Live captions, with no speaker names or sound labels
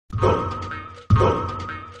What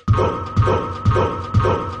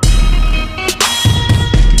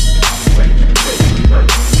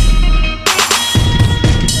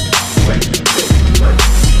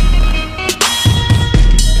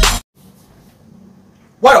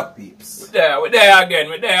up, peeps? We're there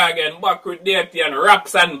again, back with dirty and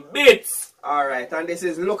raps and beats. Alright, and this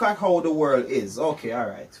is Look at How the World Is. Okay,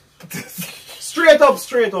 alright. Straight up,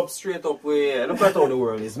 look at how the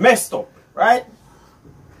world is. Messed up, right?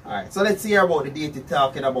 Alright, so let's hear about the deity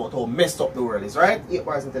talking about how messed up the world is, right? 8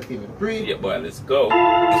 Bars Entertainment. 3. Yeah, boy, let's go.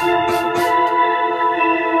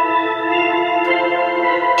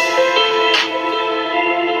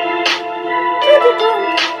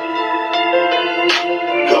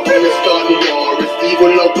 Government starting war, it's evil,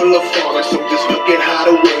 local or foreign, so just look at how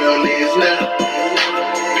the world is now.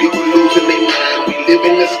 People losing their mind, we live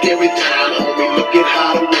in a scary time, homie, look at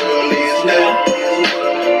how the world is now.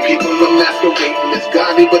 People are masquerading as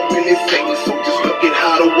godly, but really Satan, so just look at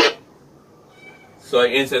how the world. So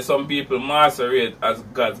he said some people masquerade as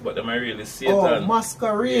gods, but they might really Satan. Oh,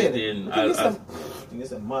 masquerade. I think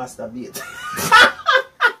it's a masturbate.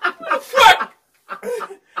 Fuck!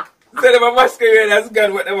 So they were masquerade as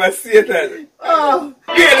God, but they were Satan. Oh.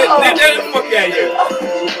 Yeah, they fuck out here.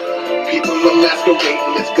 People are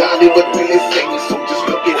masquerading as godly, but really Satan, so just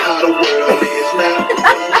look at how the world is now.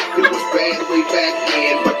 It was bad way back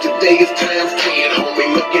then, but today is times 10,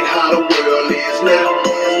 homie, look at how the world is now.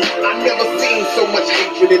 I never seen so much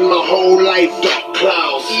hatred in my whole life, dark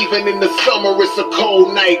clouds. Even in the summer, it's a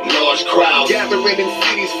cold night, large crowds. Gathering in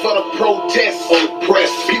cities for the protests,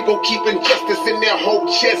 oppressed. People keeping justice in their whole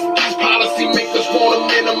chest. These policymakers want to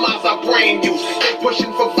minimize our brain use. They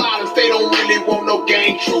pushing for violence, they don't really want no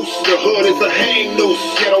gang truce. The hood is a hang noose,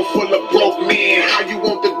 ghetto full of broke men. How you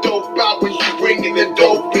want the dope out when you bringing the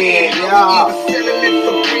dope in? Yeah. Either selling it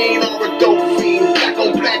for green or a dope fiend. Black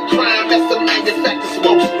on black crime, that's the manufactured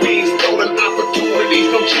smoke screens. Stolen opportunities,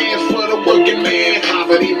 no chance for the working man.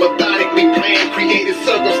 Poverty methodically planned, created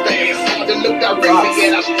circumstance. Hard to look directly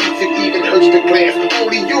at our streets, it even hurts the glance.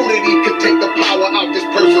 Only unity could take the power out this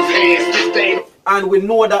person's hands. This ain't. And we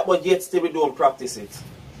know that, but yet still we don't practice it.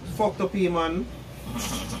 Fucked up here, man.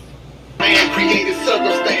 Man created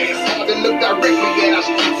circumstance. Hard to look directly at our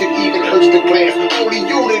streets, it even hurts the glance. Only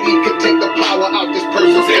unity could take the power out this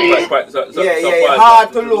person's hands. Yeah,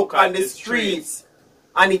 hard to look on the streets.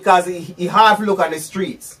 And because he hard to look on the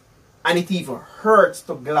streets. And it even hurts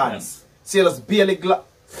to glance. So you just barely glance.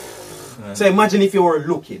 So imagine if you were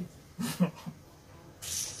looking.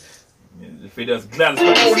 If he just glance at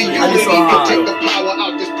the Only street. unity can take the power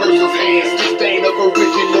out this person's hands. Disdain of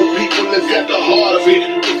original people is at the heart of it.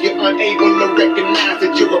 If you're unable to recognize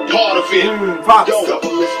that you're a part of it. Yo,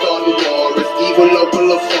 government starting war, it's evil,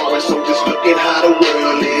 local or foreign, so just look at how the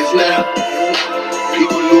world is now.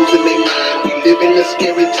 People losing their mind, we live in a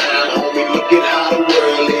scary time, homie, look at how the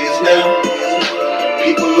world is now.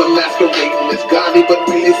 People are masquerading as godly, but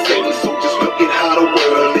really Satan, so just look at how the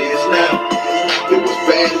world is now. It was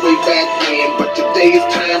bad way back then, but today is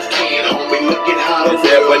times 10, homie, look at how the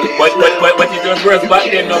world is now. But you just worse back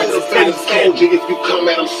then, no, it's Fight a soldier if you come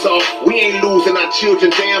at them soft. We ain't losing our children,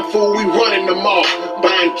 damn fool, we running them off.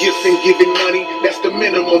 Buying gifts and giving money, that's the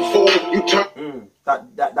minimum, fool. You turn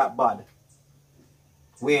That bad.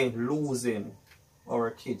 We ain't losing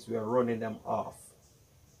our kids, we are running them off.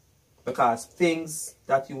 Because things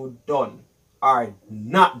that you done are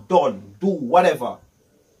not done. Do whatever.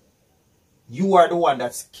 You are the one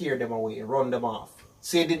that scared them away, run them off.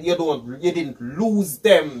 So you didn't lose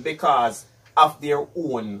them because of their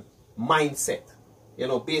own mindset. You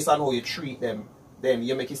know, based on how you treat them, then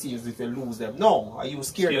you make it seem as if you lose them. No, are you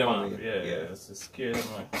scared them away? Yeah, it's just scared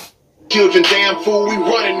them away. children, damn fool, we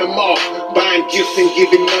running them off. Buying gifts and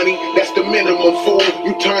giving money, that's the minimum, fool.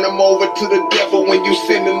 You turn them over to the devil when you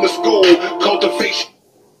send them to school. Cultivation.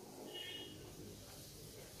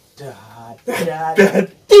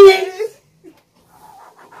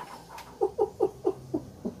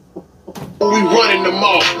 We running them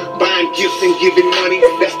off, buying gifts and giving money,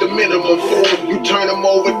 that's the minimum, fool. You turn them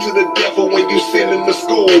over to the devil when you send them to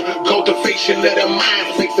school. Cultivation of their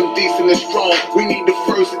minds makes them decent and strong. We need to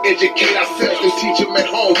first educate ourselves and teach them at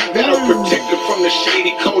home. That'll protect them from the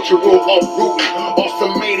shady cultural uprooting. Or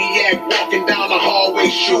some maniac walking down the hallway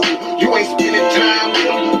shooting. You ain't spending time with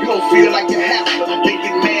them, you don't feel like you have to. They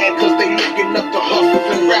get mad cause they looking up to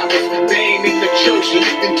hustlers and rappers. They ain't in the church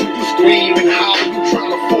listening to you scream and holler. You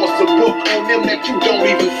trying to force a book on them that you don't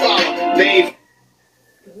even follow. They ain't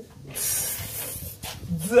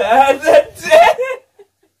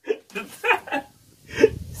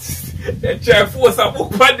they try to force a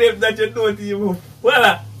book on them that you don't even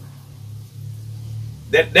follow.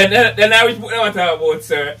 Then I wish what I talk about,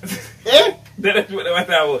 sir. Eh? Then I what I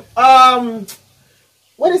talk about.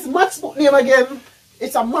 What is maths book name again?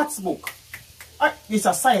 It's a maths book. It's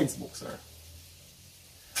a science book, sir.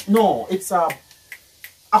 No, it's a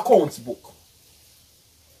accounts book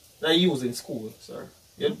that you use in school, sir.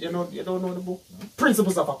 You don't know the book?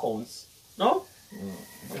 Principles of Accounts. No?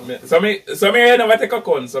 So me never take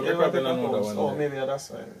accounts, so me probably don't know that one. Oh, maybe that's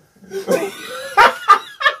why.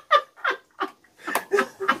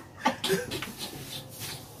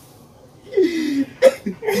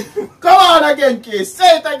 Come on again, kid.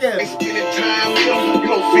 Say it again. They spending time with them, you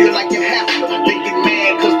don't feel like you have to. They get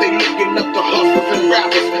mad cause they looking up to hustlers and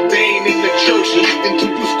rappers. They ain't in the church listening to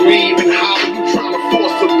you scream and holler. You trying to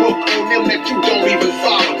force a book on them that you don't even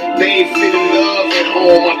follow. They ain't feeling love at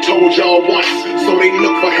home, I told y'all once. So they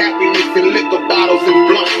look for happiness in liquor bottles and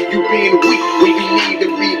blunts. You being weak when you need to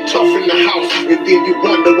be tough in the house. And then you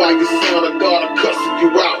wonder why your son or daughter cussing you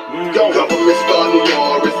out. Government starting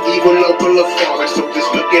war, it's even local or foreign. So just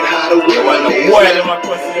look at how the world is.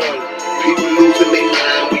 People losing their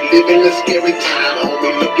mind, we live in a scary time,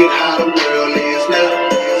 homie. Look at how the world is now.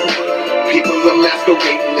 People are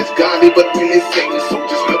masquerading as godly, but really Satan. So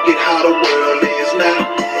just look at how the world is now.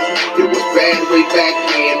 It was bad way back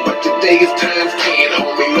then, but today is times 10,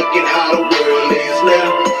 homie. Look at how the world is now.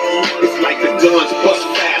 It's like the guns bust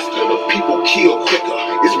faster, the people kill quicker.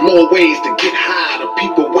 It's more ways to get high, the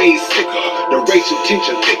people way sicker. The racial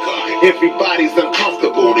tension thicker, everybody's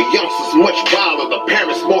uncomfortable. The youngsters much wilder, the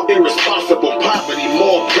parents more irresponsible. Poverty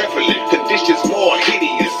more prevalent, conditions more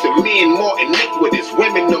hideous. The men more iniquitous,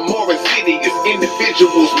 women the more insidious.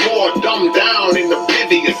 Individuals more dumbed down and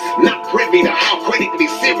oblivious. Not privy to how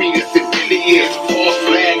critically serious it really is. False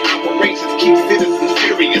flag operations keep citizens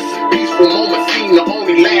furious. Peaceful moments seem to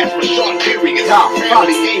only last for short periods.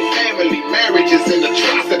 Family ain't family, marriage is an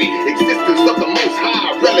atrocity. Existence of the Most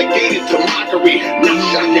High relegated to mockery. Not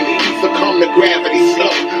shocking, we succumb to gravity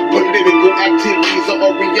slow. Political activities are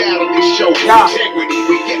a reality show. Integrity,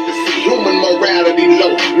 we get to see human morality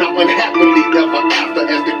low. Now unhappily ever after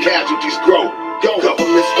as the casualties grow.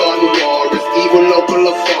 Government starting war, it's even local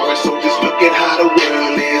or foreign. So just look at how the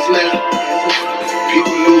world is now.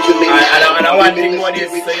 People losing their mind. And I want to think what is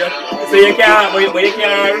so you can't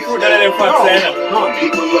recruit that other facts there.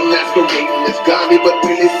 People are masquerading as godly, but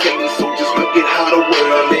really Satan. So just look at how the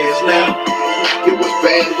world is now. It was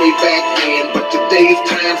bad way back then, but today's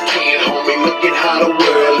times 10, homie. Look at how the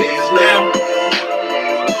world is now.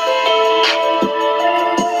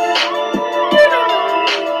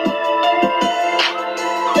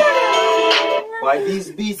 Why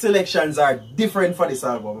these beat selections are different for this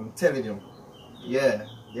album, I'm telling you. Yeah,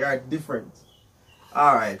 they are different.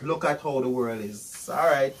 Alright, look at how the world is.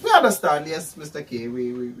 Alright, we understand, yes, Mr. K.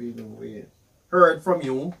 We heard from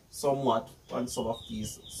you somewhat on some of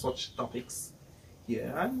these such topics.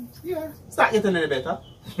 Yeah, and yeah, it's not getting any better.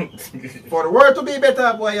 For the world to be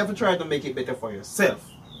better, boy, you have to try to make it better for yourself.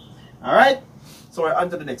 Alright? So we're on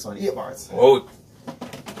to the next one. 8 bars. Oh.